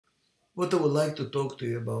What I would like to talk to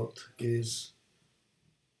you about is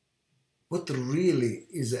what really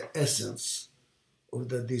is the essence of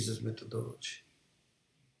the Adizes methodology.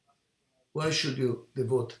 Why should you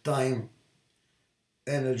devote time,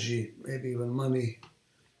 energy, maybe even money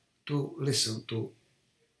to listen to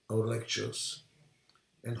our lectures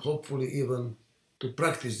and hopefully even to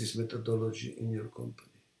practice this methodology in your company?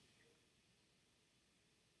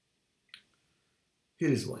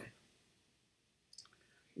 Here is why.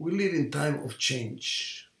 We live in time of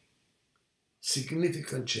change,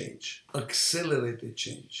 significant change, accelerated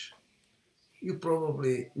change. You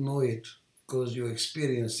probably know it because you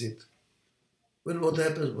experience it. What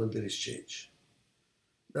happens when there is change?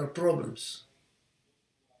 There are problems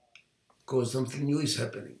because something new is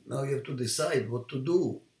happening. Now you have to decide what to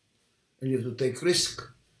do, and you have to take risk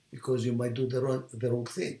because you might do the wrong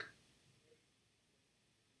thing.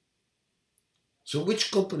 So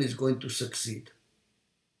which company is going to succeed?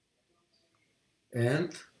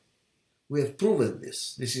 And we have proven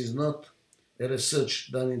this. This is not a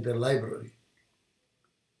research done in the library.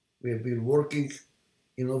 We have been working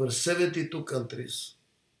in over 72 countries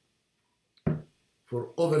for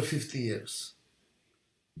over 50 years,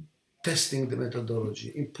 testing the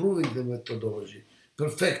methodology, improving the methodology,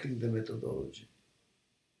 perfecting the methodology.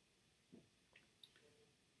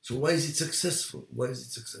 So why is it successful? Why is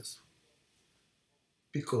it successful?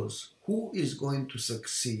 Because who is going to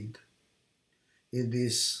succeed in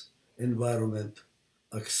this environment,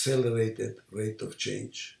 accelerated rate of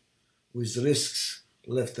change, with risks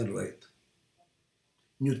left and right,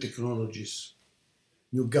 new technologies,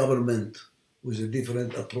 new government with a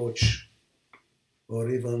different approach, or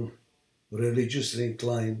even religiously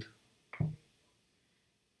inclined?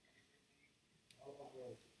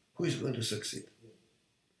 Who is going to succeed?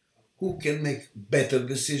 Who can make better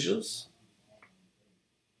decisions,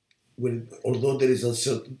 although there is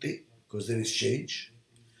uncertainty, because there is change,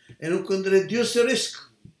 and who can reduce the risk?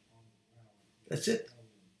 That's it.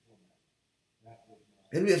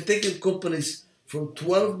 And we have taken companies from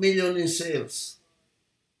 12 million in sales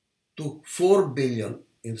to 4 billion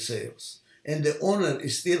in sales. And the owner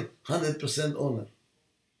is still 100% owner.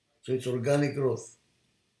 So it's organic growth.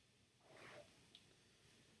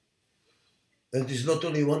 And it's not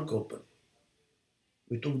only one company.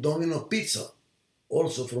 We took Domino Pizza,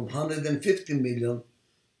 also from 150 million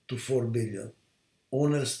to 4 billion.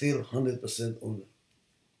 Owner still 100% owner.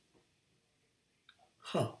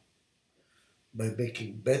 How? By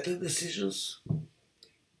making better decisions,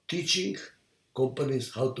 teaching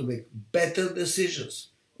companies how to make better decisions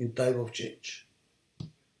in time of change,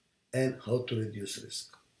 and how to reduce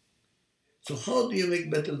risk. So how do you make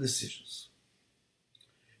better decisions?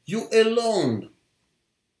 You alone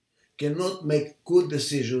cannot make good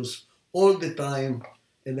decisions all the time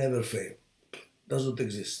and never fail. Doesn't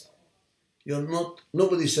exist.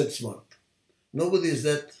 Nobody is that smart. Nobody is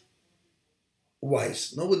that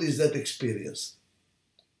wise. Nobody is that experienced.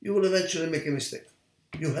 You will eventually make a mistake.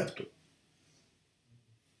 You have to.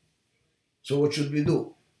 So what should we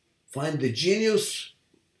do? Find the genius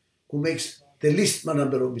who makes the least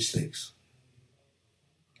number of mistakes.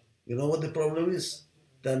 You know what the problem is?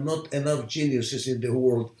 There are not enough geniuses in the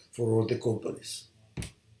world for all the companies.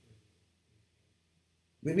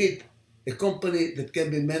 We need a company that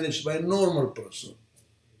can be managed by a normal person,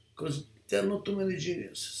 because there are not too many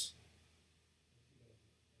geniuses.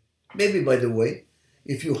 Maybe, by the way,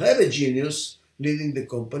 if you have a genius leading the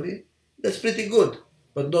company, that's pretty good,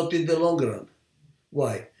 but not in the long run.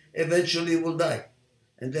 Why? Eventually it will die.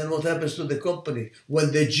 And then what happens to the company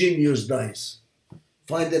when the genius dies?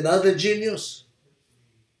 Find another genius?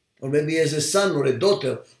 Or maybe he has a son or a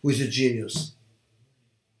daughter who is a genius.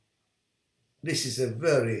 This is a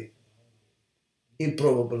very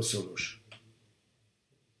improbable solution.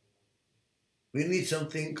 We need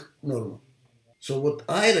something normal. So what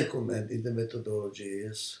I recommend in the methodology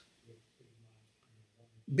is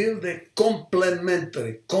build a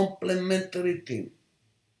complementary team.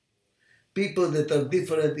 People that are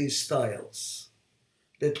different in styles,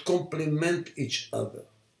 that complement each other.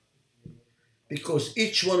 Because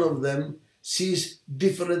each one of them sees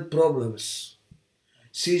different problems,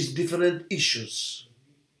 sees different issues.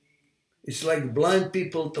 It's like blind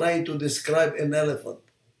people trying to describe an elephant.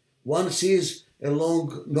 One sees a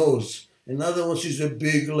long nose, another one sees a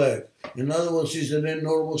big leg, another one sees an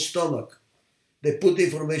enormous stomach. They put the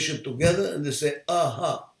information together and they say,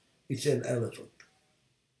 aha, it's an elephant.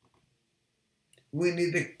 We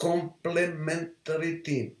need a complementary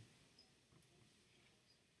team.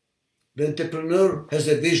 The entrepreneur has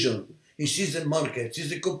a vision. He sees the market, sees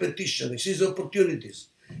the competition, he sees opportunities.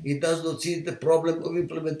 He does not see the problem of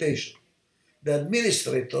implementation. The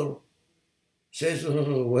administrator says,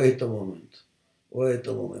 oh, wait a moment, wait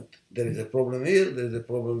a moment. There is a problem here, there is a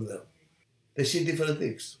problem there. They see different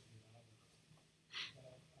things.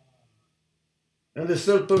 And the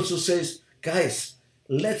third person says, guys,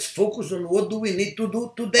 let's focus on what do we need to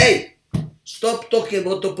do today. Stop talking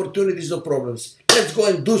about opportunities or problems. Let's go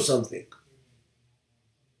and do something.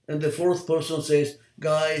 And the fourth person says,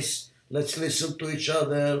 guys, let's listen to each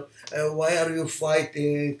other. Why are you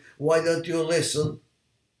fighting? Why don't you listen?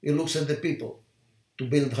 He looks at the people to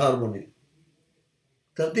build harmony.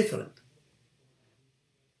 They're different,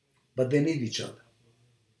 but they need each other.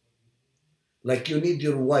 Like you need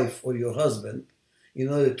your wife or your husband in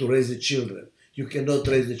order to raise the children. You cannot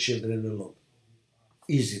raise the children alone,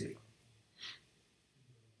 easily.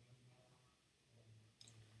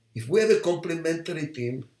 If we have a complementary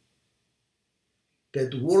team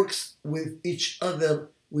that works with each other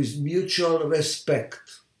with mutual respect,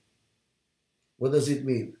 what does it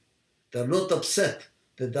mean? They're not upset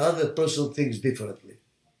that the other person thinks differently.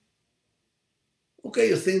 Okay,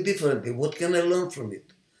 you think differently. What can I learn from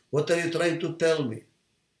it? What are you trying to tell me?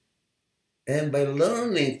 And by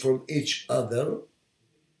learning from each other,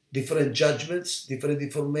 different judgments, different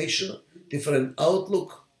information, different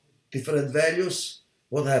outlook, different values,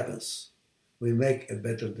 what happens? We make a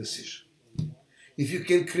better decision. If you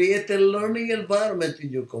can create a learning environment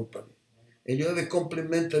in your company and you have a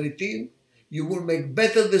complementary team, you will make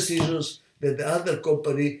better decisions than the other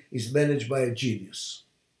company is managed by a genius.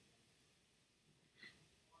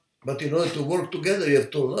 But in order to work together, you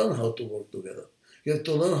have to learn how to work together. You have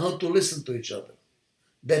to learn how to listen to each other.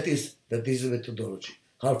 That is the Adizes methodology,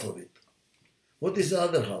 half of it. What is the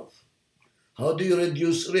other half? How do you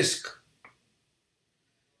reduce risk?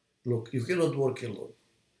 Look, you cannot work alone.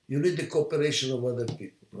 You need the cooperation of other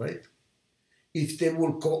people, right? If they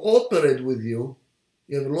will cooperate with you,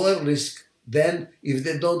 you have lower risk than if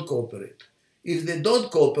they don't cooperate. If they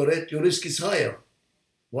don't cooperate, your risk is higher.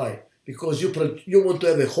 Why? Because you want to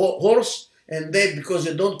have a horse, and they, because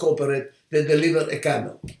they don't cooperate, they deliver a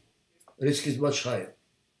camel. Risk is much higher.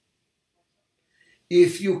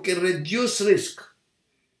 If you can reduce risk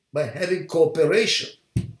by having cooperation,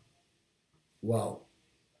 wow,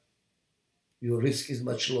 your risk is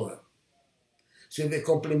much lower. So you have a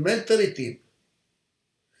complementary team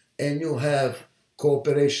and you have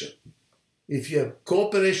cooperation. If you have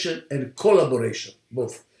cooperation and collaboration,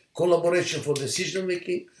 both collaboration for decision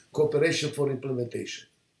making, cooperation for implementation,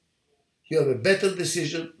 you have a better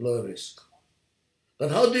decision, lower risk.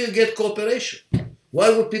 But how do you get cooperation?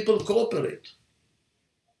 Why would people cooperate?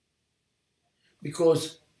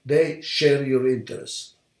 Because they share your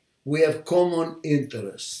interests. We have common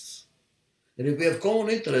interests. And if we have common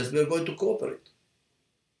interests, we are going to cooperate.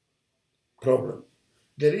 Problem.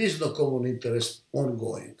 There is no common interest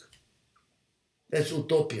ongoing. That's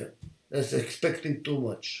utopia. That's expecting too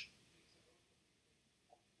much.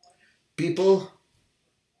 People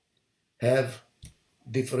have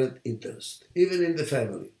different interests, even in the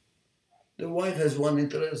family. The wife has one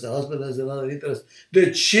interest, the husband has another interest.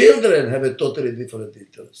 The children have a totally different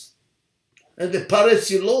interest. And the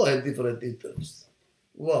parents-in-law have different interests.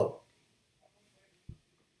 Wow.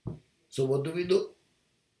 So what do we do?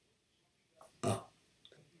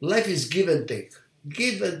 Life is give and take.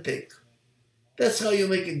 Give and take. That's how you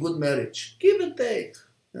make a good marriage. Give and take.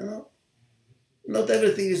 You know? Not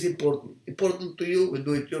everything is important. Important to you, we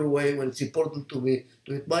do it your way. When it's important to me,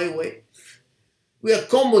 do it my way. We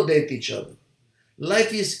accommodate each other.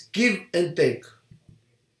 Life is give and take.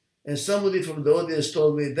 And somebody from the audience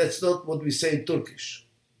told me that's not what we say in Turkish.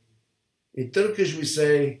 In Turkish we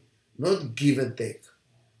say not give and take.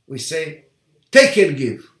 We say take and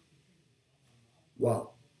give. Wow.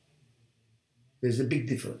 There's a big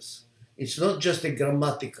difference. It's not just a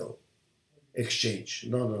grammatical exchange.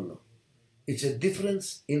 No, no, no. It's a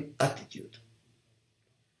difference in attitude.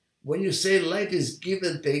 When you say life is give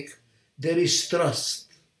and take, there is trust.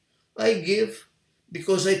 I give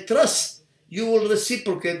because I trust you will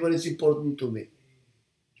reciprocate when it's important to me.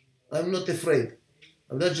 I'm not afraid.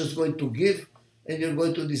 I'm not just going to give and you're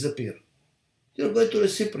going to disappear. You're going to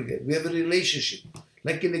reciprocate. We have a relationship,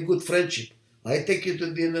 like in a good friendship. I take you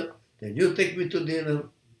to dinner, then you take me to dinner,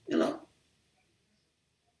 you know.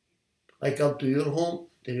 I come to your home,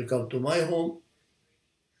 then you come to my home.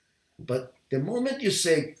 But the moment you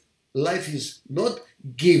say life is not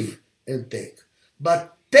give and take,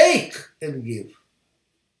 but take and give,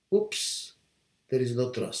 oops, there is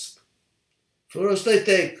no trust. First I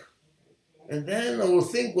take, and then I will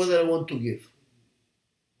think whether I want to give.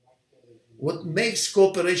 What makes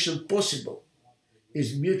cooperation possible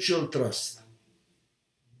is mutual trust.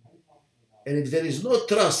 And if there is no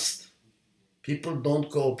trust, people don't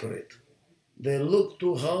cooperate. They look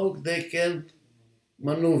to how they can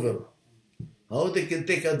maneuver, how they can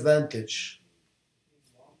take advantage.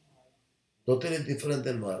 Totally different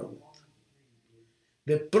environment.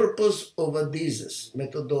 The purpose of Adizes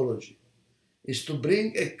methodology is to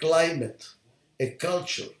bring a climate, a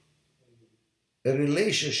culture, a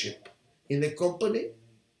relationship in a company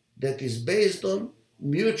that is based on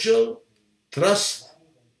mutual trust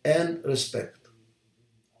and respect.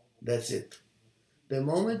 That's it. The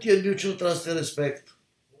moment you have mutual trust and respect,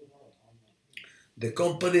 the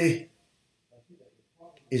company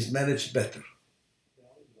is managed better.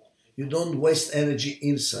 You don't waste energy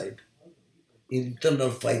inside, in internal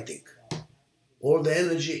fighting. All the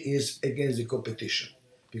energy is against the competition,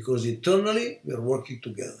 because internally we are working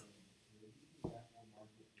together.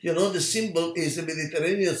 You know, the symbol is a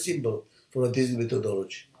Mediterranean symbol for Adizes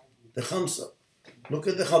methodology. The Khamsa. Look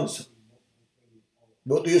at the Khamsa.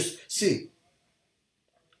 What do you see?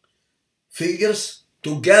 Fingers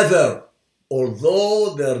together,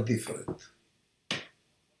 although they are different.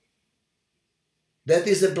 That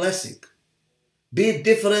is a blessing. Be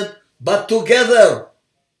different, but together.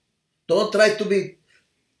 Don't try to be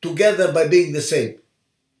together by being the same.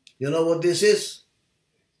 You know what this is?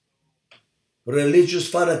 Religious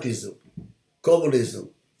fanatism, communism,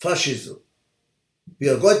 fascism. We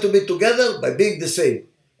are going to be together by being the same.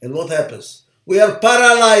 And what happens? We are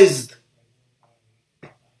paralyzed.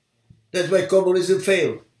 That's why communism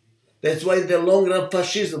failed. That's why in the long run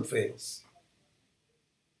fascism fails.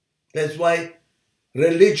 That's why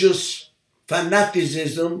religious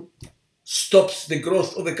fanaticism stops the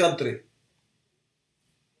growth of a country.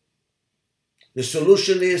 The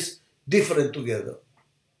solution is different together.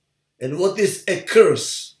 And what is a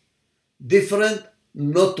curse? Different,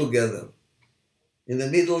 not together. In the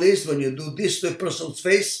Middle East, when you do this to a person's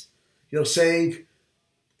face, you're saying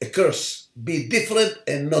a curse. Be different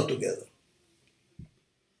and not together.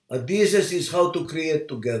 Adizes is how to create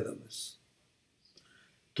togetherness.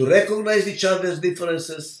 To recognize each other's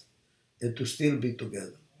differences and to still be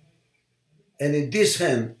together. And in this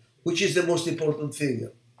hand, which is the most important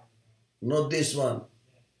finger? Not this one.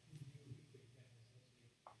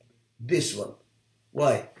 This one.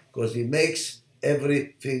 Why? Because it makes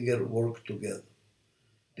every finger work together.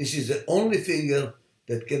 This is the only finger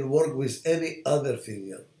that can work with any other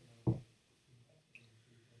finger.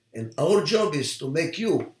 And our job is to make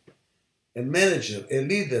you a manager, a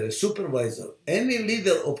leader, a supervisor, any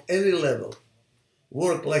leader of any level,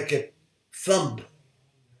 work like a thumb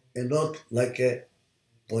and not like a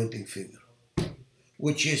pointing finger,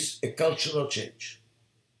 which is a cultural change.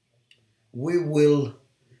 We will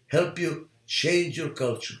help you change your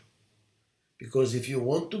culture, because if you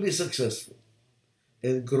want to be successful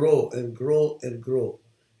and grow and grow and grow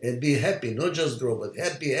and be happy, not just grow, but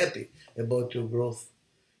happy about your growth,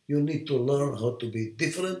 you need to learn how to be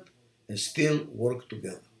different and still work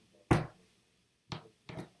together.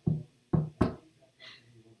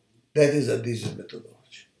 That is Adizes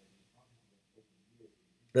methodology.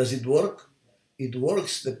 Does it work? It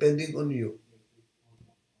works depending on you,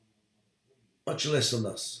 much less on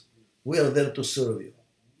us. We are there to serve you.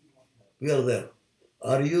 We are there.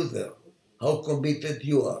 Are you there? How committed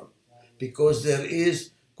you are? Because there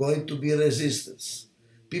is going to be resistance.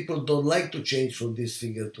 People don't like to change from this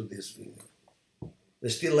finger to this finger. They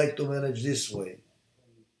still like to manage this way,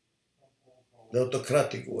 the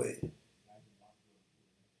autocratic way.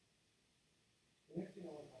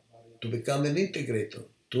 To become an integrator,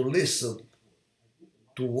 to listen,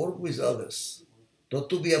 to work with others, not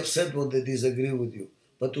to be upset when they disagree with you,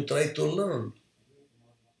 but to try to learn.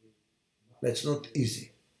 That's not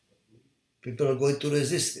easy. People are going to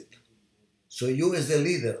resist it. So you as a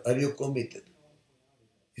leader, are you committed?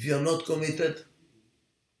 If you are not committed,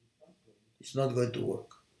 it's not going to work.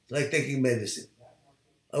 It's like taking medicine.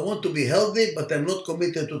 I want to be healthy, but I'm not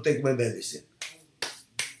committed to take my medicine.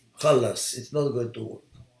 Khalas, it's not going to work.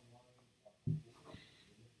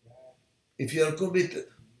 If you are committed,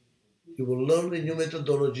 you will learn a new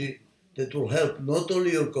methodology that will help not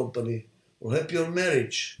only your company, will help your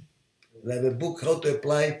marriage. And I have a book, How to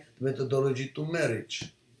Apply the Methodology to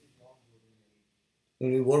Marriage.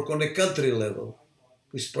 And we work on a country level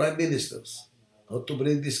with prime ministers, how to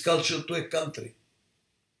bring this culture to a country.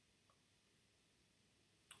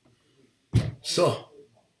 So,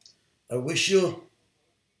 I wish you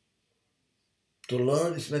to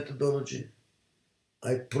learn this methodology.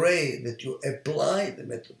 I pray that you apply the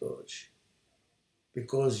methodology,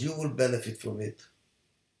 because you will benefit from it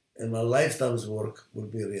and my lifetime's work will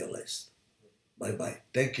be realized. Bye-bye.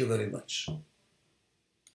 Thank you very much.